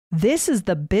This is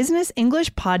the Business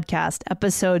English Podcast,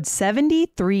 episode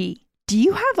 73. Do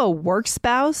you have a work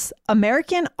spouse?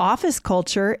 American Office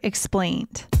Culture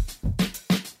Explained.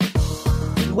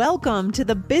 Welcome to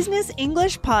the Business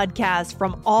English Podcast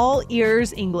from All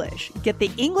Ears English. Get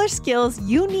the English skills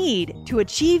you need to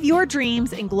achieve your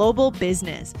dreams in global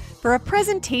business. For a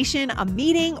presentation, a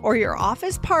meeting, or your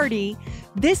office party,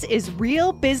 this is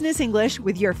Real Business English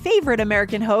with your favorite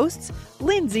American hosts,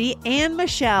 Lindsay and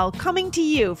Michelle, coming to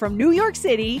you from New York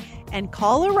City and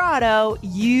Colorado,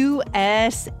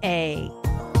 USA.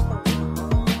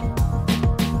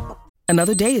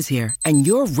 Another day is here, and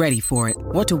you're ready for it.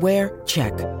 What to wear?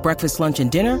 Check. Breakfast, lunch, and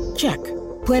dinner? Check.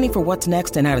 Planning for what's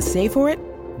next and how to save for it?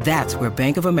 That's where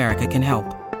Bank of America can help.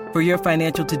 For your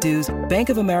financial to-dos, Bank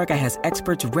of America has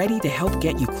experts ready to help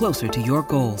get you closer to your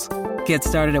goals. Get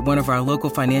started at one of our local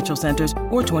financial centers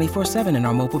or 24/7 in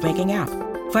our mobile banking app.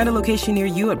 Find a location near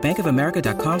you at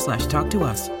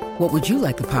bankofamerica.com/talktous. What would you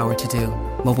like the power to do?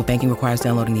 Mobile banking requires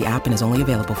downloading the app and is only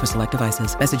available for select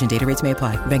devices. Message and data rates may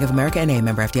apply. Bank of America N.A.,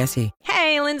 member FDIC.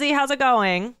 Hey, Lindsay, how's it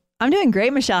going? I'm doing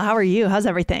great, Michelle. How are you? How's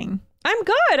everything? I'm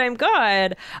good.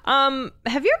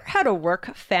 Have you ever had a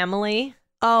work family?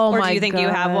 Oh, or do you think you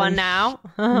have one now?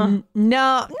 No,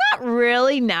 not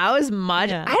really now as much.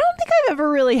 Yeah. I don't think I've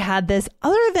ever really had this,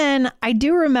 other than I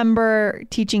do remember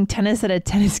teaching tennis at a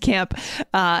tennis camp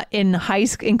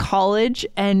in college,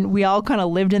 and we all kind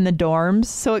of lived in the dorms,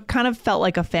 so it kind of felt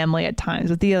like a family at times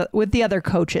with the other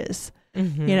coaches.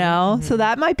 Mm-hmm, you know, so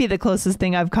that might be the closest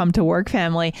thing I've come to work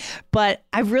family, but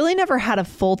I've really never had a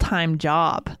full-time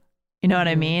job. You know what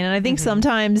I mean? And I think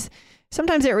sometimes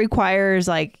it requires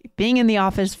like being in the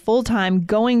office full time,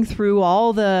 going through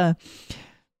all the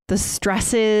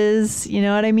stresses, you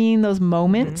know what I mean? Those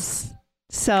moments.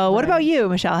 So what about you,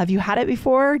 Michelle? Have you had it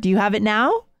before? Do you have it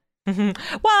now?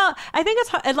 Well, I think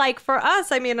it's like for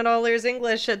us, I mean, in All Ears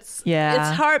English, it's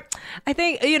hard. I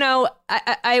think, you know,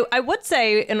 I would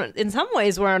say in some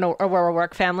ways we're a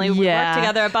work family. We work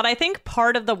together, but I think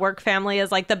part of the work family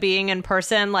is like the being in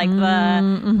person, like I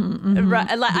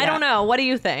don't know. What do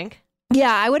you think?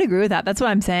 Yeah, I would agree with that. That's what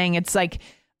I'm saying. It's like,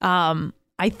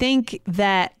 I think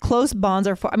that close bonds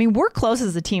are we're close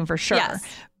as a team for sure. Yes.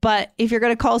 But if you're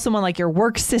going to call someone like your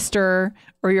work sister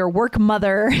or your work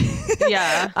mother,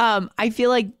 I feel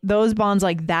like those bonds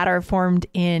like that are formed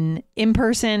in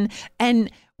person.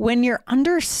 And when you're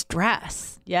under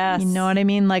stress, you know what I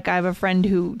mean? Like I have a friend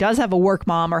who does have a work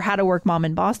mom or had a work mom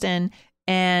in Boston,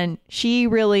 and she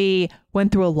really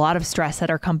went through a lot of stress at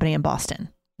her company in Boston.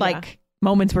 Like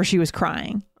moments where she was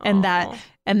crying, and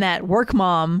that work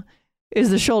mom is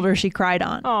the shoulder she cried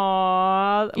on.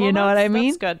 Aww. You know what I mean?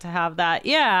 It's good to have that.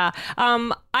 Yeah.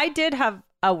 I did have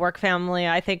a work family,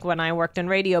 I think, when I worked in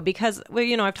radio, because,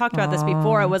 you know, I've talked about this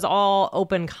before. It was all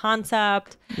open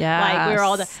concept. Yeah. Like we were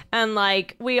all, and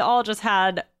like we all just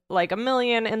had like a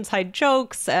million inside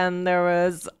jokes, and there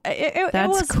was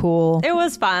that's cool. It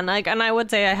was fun. Like, and I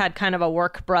would say I had kind of a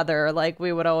work brother. Like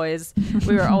we were always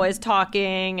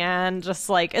talking, and just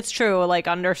like, it's true, like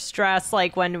under stress,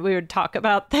 like when we would talk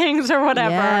about things or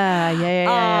whatever.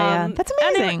 Yeah. That's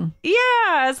amazing.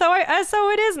 So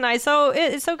it is nice.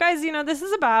 So guys, you know, this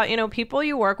is about, you know, people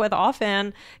you work with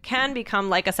often can become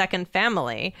like a second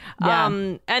family.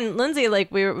 And Lindsay, like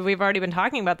we've already been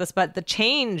talking about this, but the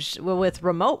change with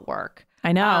remote work.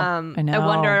 I know. I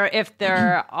wonder if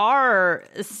there are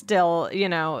still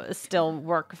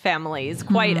work families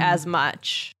quite as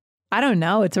much. I don't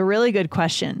know. It's a really good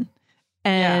question.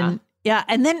 And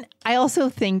and then I also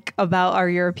think about our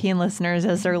European listeners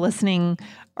as they're listening.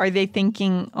 Are they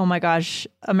thinking, oh my gosh,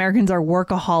 Americans are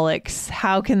workaholics.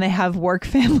 How can they have work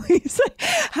families?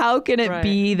 How can it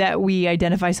be that we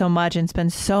identify so much and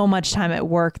spend so much time at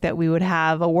work that we would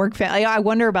have a work family? I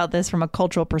wonder about this from a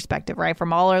cultural perspective, right?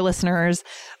 From all our listeners,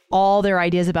 all their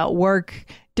ideas about work.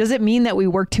 Does it mean that we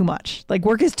work too much? Like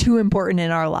work is too important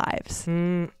in our lives?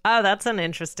 Oh, that's an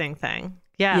interesting thing.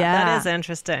 Yeah, that is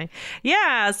interesting.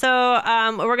 Yeah, so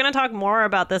we're going to talk more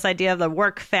about this idea of the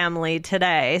work family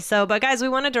today. But guys, we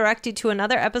want to direct you to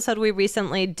another episode we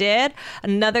recently did.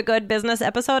 Another good business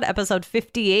episode. Episode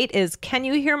 58 is Can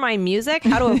You Hear My Music?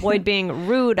 How to Avoid Being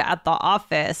Rude at the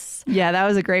Office. Yeah, that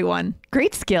was a great one.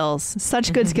 Great skills.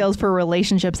 Such good skills for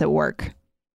relationships at work.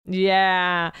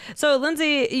 Yeah. So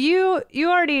Lindsay, you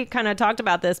already kind of talked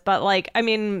about this, but like, I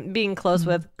mean, being close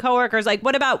with coworkers, like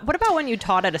what about when you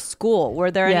taught at a school?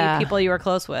 Were there any people you were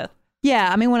close with?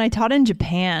 Yeah. I mean, when I taught in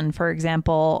Japan, for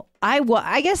example,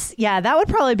 I guess, that would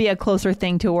probably be a closer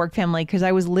thing to a work family, because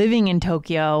I was living in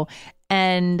Tokyo,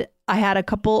 and I had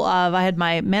I had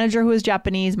my manager who was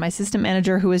Japanese, my assistant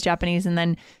manager who was Japanese, and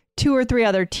then 2 or 3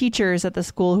 other teachers at the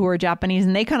school who were Japanese,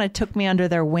 and they kind of took me under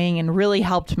their wing and really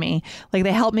helped me. Like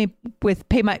they helped me with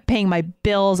paying my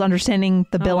bills, understanding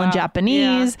the bill in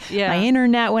Japanese, my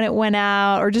internet when it went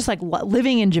out, or just like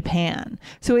living in Japan.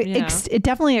 So it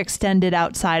definitely extended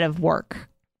outside of work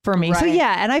for me. Right. So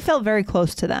and I felt very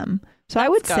close to them. So I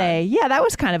would say, that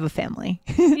was kind of a family.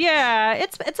 Yeah,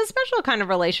 it's a special kind of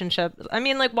relationship. I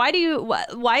mean, like, why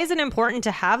is it important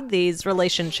to have these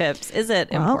relationships? Is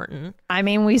it important? I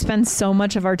mean, we spend so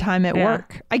much of our time at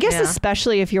work. I guess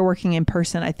especially if you're working in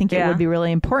person, I think it would be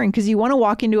really important because you want to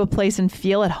walk into a place and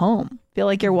feel at home. Feel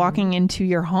like you're walking into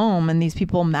your home and these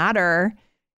people matter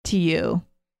to you,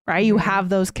 right? You have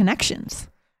those connections.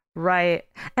 Right.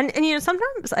 And you know,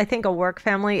 sometimes I think a work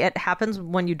family, it happens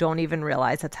when you don't even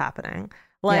realize it's happening.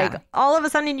 Like all of a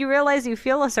sudden you realize you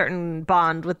feel a certain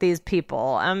bond with these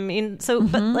people. I mean,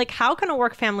 but like how can a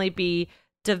work family be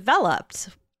developed?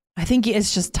 I think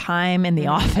it's just time in the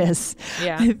office.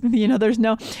 Yeah. You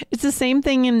know, it's the same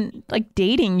thing in like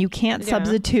dating. You can't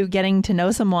substitute getting to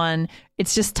know someone.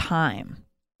 It's just time.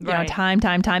 You know, time.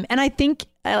 And I think,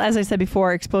 as I said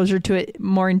before, exposure to it,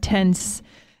 more intense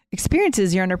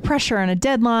experiences, you're under pressure on a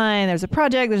deadline, there's a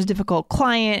project, there's a difficult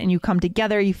client, and you come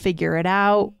together, you figure it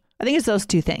out. I think it's those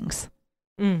two things.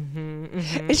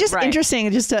 It's just interesting.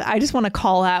 I just want to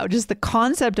call out just the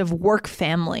concept of work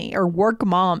family or work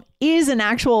mom is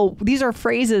these are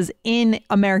phrases in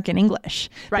American English,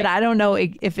 but I don't know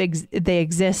if they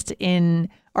exist in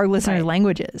our listeners'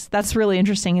 languages. That's really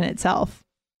interesting in itself.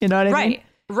 You know what I mean?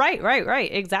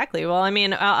 Right. Exactly. Well, I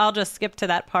mean, I'll just skip to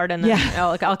that part and then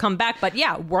I'll come back. But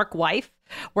work wife,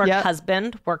 work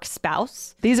husband, work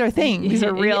spouse. These are things. These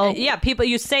are real. Yeah. People,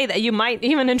 you say that you might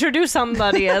even introduce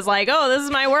somebody as like, oh, this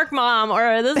is my work mom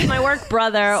or this is my work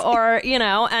brother or, you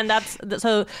know, and that's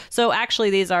so actually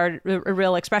these are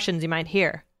real expressions you might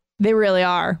hear. They really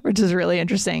are, which is really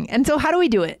interesting. And so how do we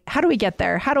do it? How do we get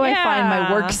there? How do I find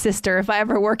my work sister if I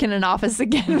ever work in an office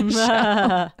again?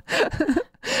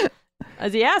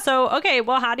 So, okay,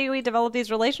 well, how do we develop these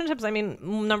relationships? I mean,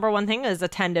 number one thing is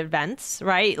attend events,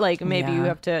 right? Like maybe you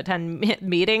have to attend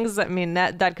meetings. I mean,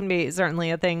 that can be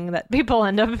certainly a thing that people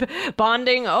end up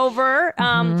bonding over.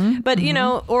 But, you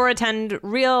know, or attend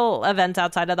real events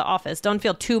outside of the office. Don't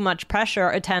feel too much pressure.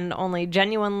 Attend only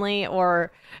genuinely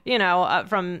or, you know,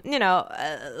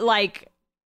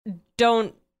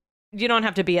 you don't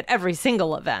have to be at every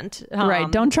single event.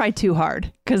 Right. Don't try too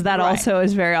hard because that also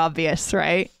is very obvious,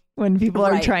 right? When people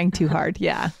are trying too hard.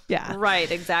 Yeah. Right,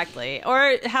 exactly.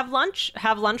 Or have lunch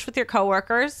with your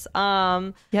coworkers.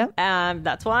 That's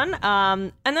one.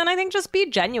 And then I think just be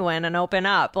genuine and open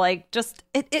up. Like just,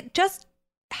 it just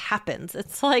happens.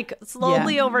 It's like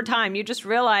slowly over time, you just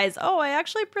realize, oh, I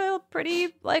actually feel pretty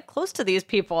like close to these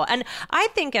people. And I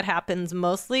think it happens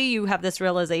mostly, you have this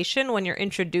realization when you're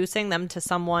introducing them to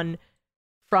someone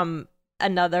from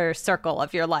another circle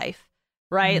of your life.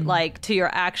 Right? Like to your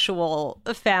actual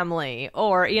family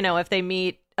or, you know, if they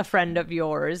meet a friend of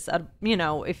yours, you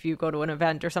know, if you go to an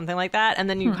event or something like that, and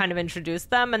then you kind of introduce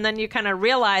them and then you kind of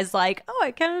realize like, oh,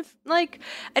 I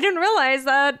didn't realize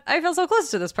that I feel so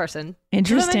close to this person.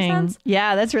 Interesting.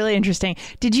 Yeah, that's really interesting.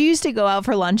 Did you used to go out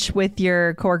for lunch with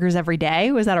your coworkers every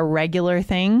day? Was that a regular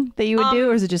thing that you would do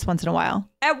or is it just once in a while?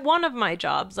 At one of my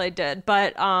jobs I did,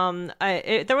 but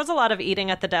there was a lot of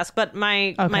eating at the desk, but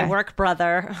my work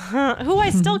brother, who I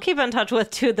still keep in touch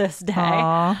with to this day.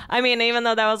 Aww. I mean, even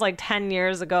though that was like 10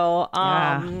 years ago,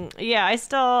 I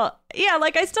still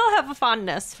have a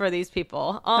fondness for these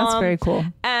people. That's very cool.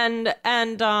 And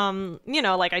you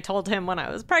know, like I told him when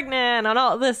I was pregnant and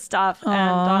all this stuff.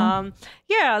 Aww.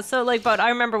 And so like, but I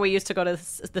remember we used to go to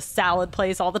the salad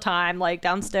place all the time, like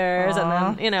downstairs. Aww.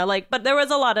 And then, you know, like, but there was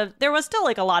still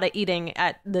like a lot of eating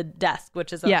at the desk,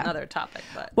 which is another topic.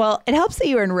 But well, it helps that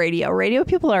you were in radio. Radio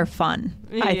people are fun.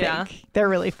 I think they're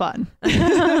really fun.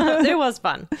 It was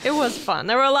fun.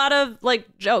 There were a lot of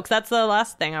like jokes. That's the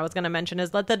last thing I was going to mention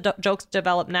is let the jokes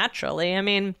develop naturally. I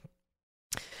mean,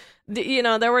 you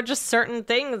know, there were just certain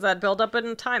things that build up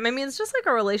in time. I mean, it's just like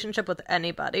a relationship with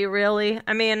anybody, really.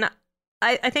 I mean,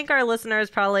 I think our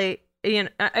listeners probably, I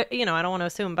don't want to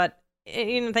assume, but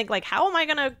you think like, how am I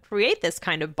going to create this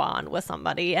kind of bond with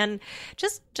somebody? And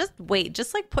just wait,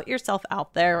 just like put yourself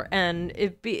out there and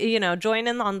join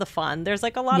in on the fun. There's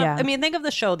like a lot of, I mean, think of the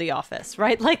show The Office,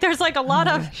 right? Like there's like a lot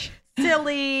of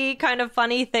silly kind of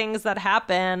funny things that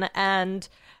happen and,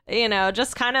 you know,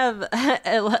 just kind of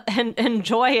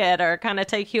enjoy it or kind of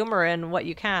take humor in what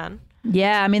you can.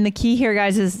 Yeah. I mean, the key here,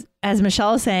 guys, is, as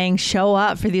Michelle is saying, show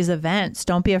up for these events.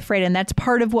 Don't be afraid. And that's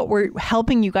part of what we're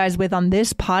helping you guys with on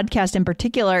this podcast in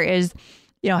particular is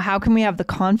how can we have the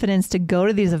confidence to go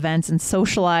to these events and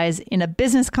socialize in a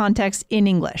business context in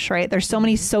English, right? There's so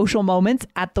many social moments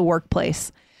at the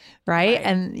workplace, right?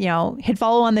 And, hit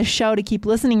follow on this show to keep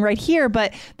listening right here.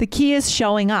 But the key is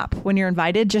showing up. When you're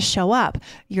invited, just show up.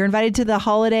 You're invited to the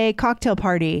holiday cocktail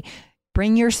party.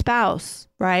 Bring your spouse,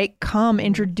 right? Come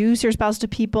introduce your spouse to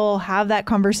people, have that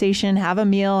conversation, have a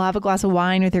meal, have a glass of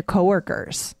wine with your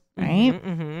coworkers, right?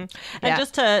 And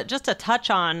just to touch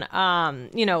on,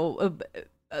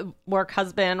 work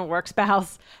husband, work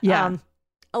spouse,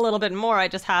 a little bit more. I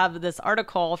just have this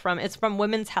article from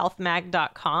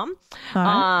womenshealthmag.com.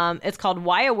 It's called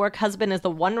Why a Work Husband is the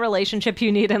One Relationship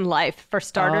You Need in Life. For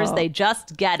starters, they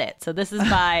just get it. So this is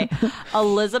by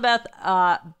Elizabeth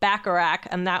Bacharach,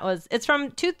 and it's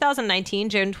from 2019,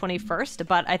 June 21st,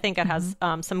 but I think it has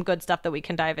some good stuff that we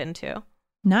can dive into.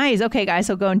 Nice. Okay, guys.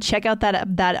 So go and check out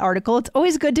that article. It's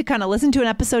always good to kind of listen to an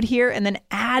episode here and then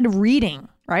add reading,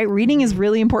 right? Reading is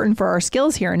really important for our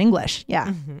skills here in English.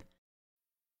 Yeah.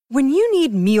 When you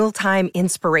need mealtime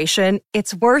inspiration,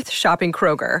 it's worth shopping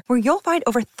Kroger, where you'll find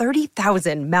over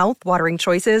 30,000 mouth-watering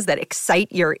choices that excite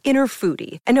your inner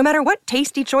foodie. And no matter what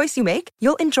tasty choice you make,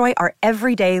 you'll enjoy our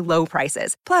everyday low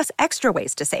prices, plus extra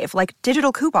ways to save, like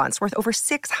digital coupons worth over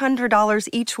 $600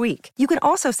 each week. You can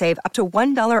also save up to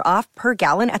 $1 off per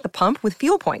gallon at the pump with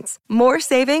fuel points. More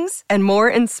savings and more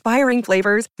inspiring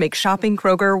flavors make shopping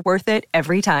Kroger worth it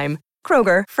every time.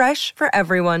 Kroger, fresh for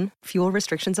everyone. Fuel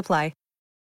restrictions apply.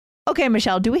 Okay,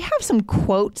 Michelle, do we have some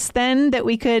quotes then that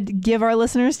we could give our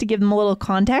listeners to give them a little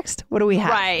context? What do we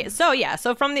have? Right.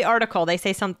 So from the article, they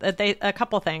say a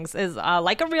couple things is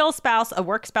like a real spouse, a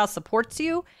work spouse supports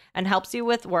you and helps you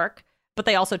with work, but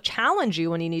they also challenge you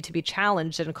when you need to be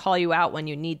challenged and call you out when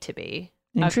you need to be.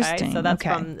 Interesting. Okay? So that's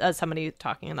from somebody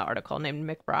talking in the article named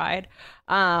McBride.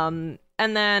 And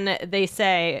then they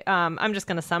say, I'm just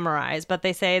going to summarize, but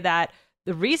they say that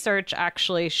the research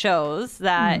actually shows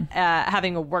that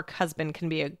having a work husband can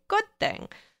be a good thing.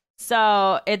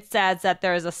 So it says that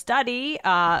there is a study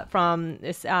from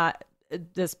this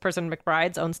person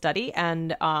McBride's own study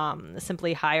and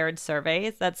Simply Hired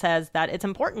surveys that says that it's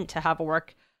important to have a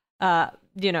work, to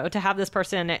have this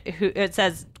person who, it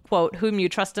says, quote, whom you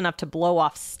trust enough to blow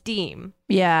off steam.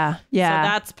 Yeah. So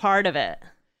that's part of it.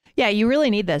 Yeah, you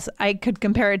really need this. I could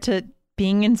compare it to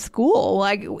being in school.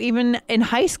 Like even in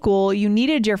high school, you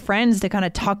needed your friends to kind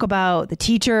of talk about the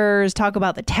teachers, talk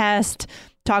about the test,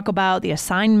 talk about the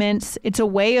assignments. It's a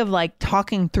way of like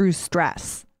talking through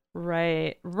stress.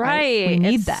 Right. We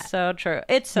need that. So true.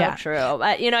 It's so true.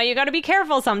 But, you got to be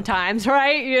careful sometimes,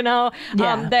 right?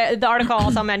 The article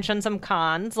also mentioned some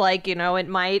cons, like, it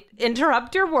might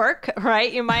interrupt your work,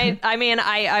 right? You might,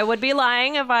 I would be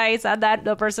lying if I said that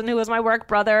the person who was my work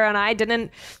brother and I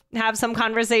didn't have some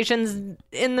conversations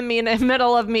in the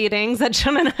middle of meetings that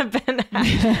shouldn't have been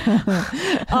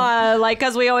had.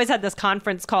 Because we always had this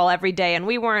conference call every day and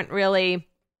we weren't really...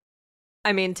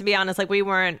 to be honest, we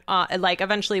weren't,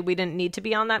 eventually we didn't need to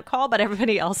be on that call, but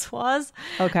everybody else was.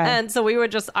 Okay. And so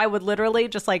I would literally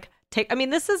just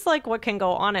this is what can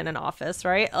go on in an office,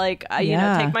 right?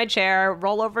 Take my chair,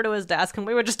 roll over to his desk, and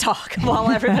we would just talk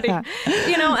while everybody, and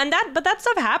that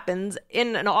stuff happens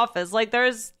in an office.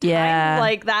 There's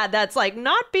time that's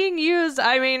not being used.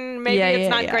 Maybe it's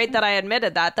not great that I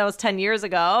admitted that. That was 10 years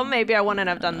ago. Maybe I wouldn't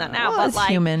have done that now. Well, but it's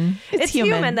human. It's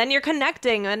human. Then you're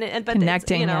connecting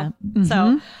connecting.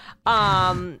 So.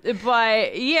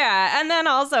 But yeah, and then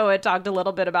also it talked a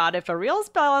little bit about if a real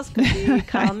spouse could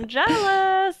become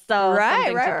jealous. So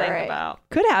something to think about.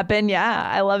 Could happen. Yeah,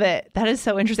 I love it. That is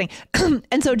so interesting.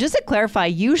 And so just to clarify,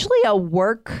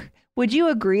 would you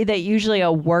agree that usually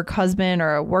a work husband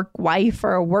or a work wife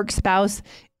or a work spouse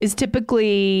is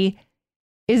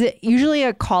it usually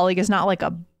a colleague? Is not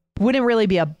wouldn't really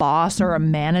be a boss or a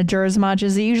manager as much?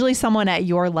 Is it usually someone at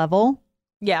your level?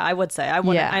 Yeah, I would say I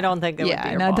wouldn't. Yeah. I don't think it would be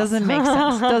your boss. It doesn't make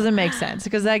sense. Doesn't make sense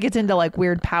because that gets into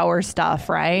weird power stuff,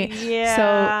 right?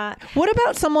 Yeah. So, what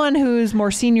about someone who's more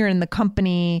senior in the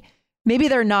company? Maybe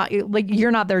they're not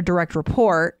you're not their direct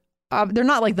report. They're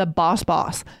not the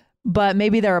boss, but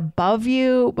maybe they're above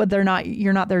you, but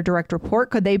you're not their direct report.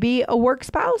 Could they be a work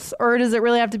spouse, or does it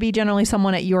really have to be generally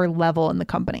someone at your level in the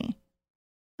company?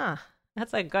 Huh.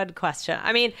 That's a good question.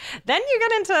 Then you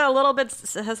get into a little bit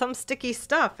some sticky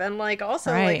stuff. And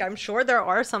I'm sure there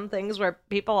are some things where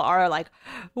people are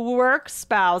work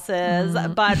spouses,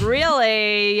 but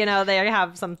really, they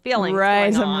have some feelings.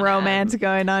 Right. Some romance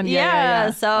going on.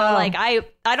 Yeah. So I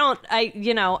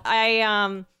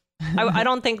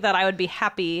don't think that I would be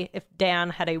happy if Dan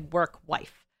had a work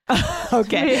wife.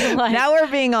 Okay. Like, now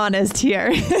we're being honest here.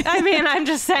 I mean, I'm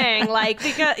just saying, like,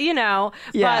 because,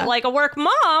 but like a work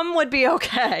mom would be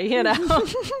okay,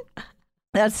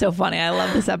 That's so funny. I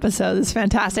love this episode. It's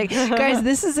fantastic. Guys,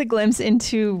 this is a glimpse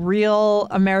into real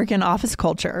American office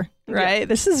culture, right? Yeah.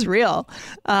 This is real.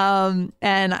 And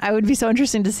I would be so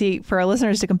interested to see for our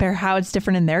listeners to compare how it's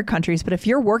different in their countries. But if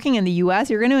you're working in the US,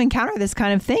 you're going to encounter this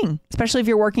kind of thing, especially if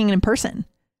you're working in person.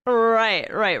 Right.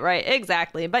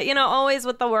 Exactly. But, always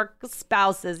with the work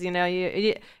spouses, you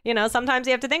sometimes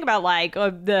you have to think about like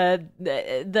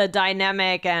the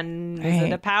dynamic and is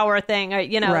it a power thing?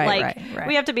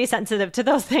 We have to be sensitive to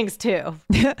those things, too.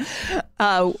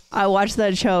 I watch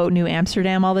that show New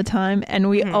Amsterdam all the time. And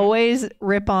we always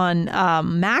rip on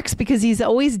Max because he's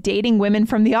always dating women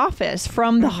from the office,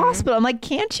 from the hospital. I'm like,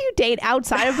 can't you date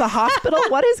outside of the hospital?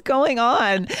 What is going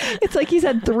on? It's like he's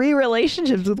had 3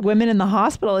 relationships with women in the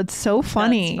hospital. It's so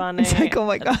funny. That's funny. It's like, oh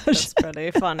my gosh. That's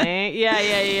pretty funny.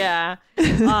 Yeah.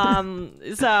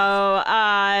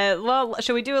 Well,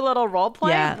 should we do a little role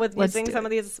play with using some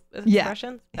of these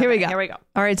expressions? Here we go.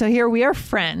 All right. So here we are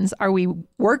friends. Are we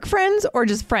work friends or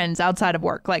just friends outside of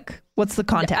work? Like, what's the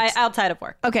context? Outside of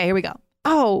work. Okay, here we go.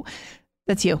 Oh,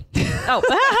 that's you. So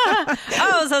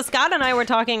Scott and I were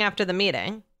talking after the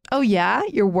meeting. Oh, yeah?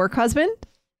 Your work husband?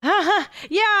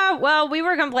 Yeah, well, we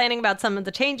were complaining about some of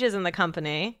the changes in the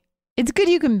company. It's good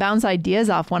you can bounce ideas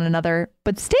off one another,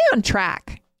 but stay on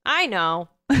track. I know.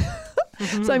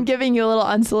 So I'm giving you a little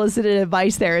unsolicited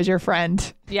advice there as your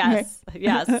friend. Yes,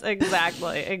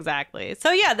 exactly.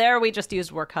 So yeah, there we just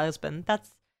used work husband.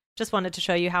 Just wanted to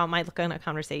show you how it might look in a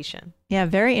conversation. Yeah,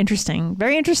 very interesting.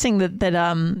 Very interesting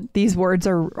that these words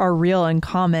are real and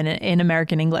common in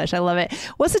American English. I love it.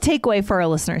 What's the takeaway for our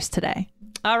listeners today?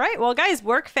 All right. Well, guys,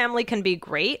 work family can be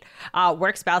great.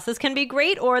 Work spouses can be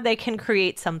great, or they can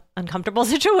create some uncomfortable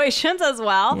situations as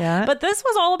well. Yeah. But this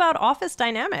was all about office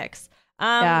dynamics.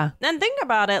 And think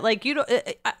about it. Like,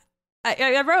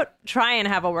 I wrote try and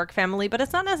have a work family, but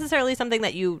it's not necessarily something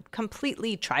that you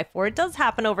completely try for. It does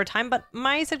happen over time. But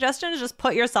my suggestion is just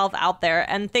put yourself out there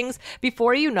and things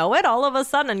before you know it, all of a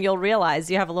sudden you'll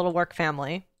realize you have a little work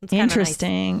family. It's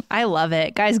interesting. Nice. I love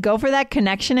it. Guys, go for that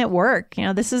connection at work.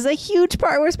 This is a huge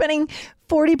part. We're spending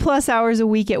 40 plus hours a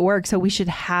week at work, so we should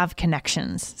have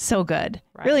connections. So good.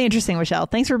 Right. Really interesting, Michelle.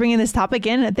 Thanks for bringing this topic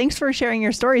in, and thanks for sharing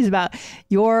your stories about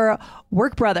your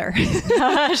work brother.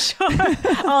 Sure.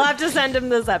 I'll have to send him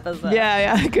this episode.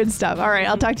 Yeah. Good stuff. All right.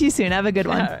 I'll talk to you soon. Have a good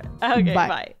one. Okay.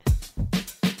 Bye.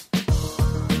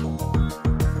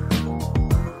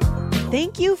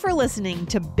 Thank you for listening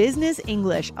to Business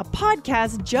English, a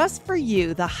podcast just for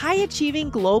you, the high-achieving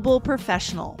global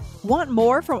professional. Want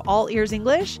more from All Ears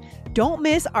English? Don't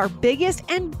miss our biggest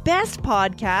and best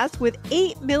podcast with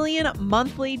 8 million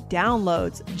monthly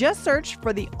downloads. Just search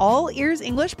for the All Ears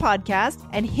English podcast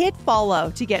and hit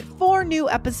follow to get 4 new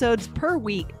episodes per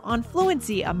week on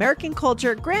fluency, American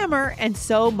culture, grammar, and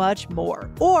so much more.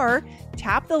 Or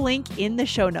tap the link in the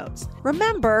show notes.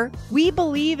 Remember, we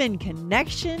believe in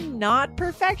connection, not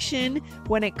perfection,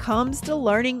 when it comes to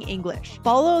learning English.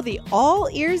 Follow the All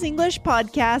Ears English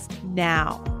podcast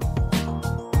now.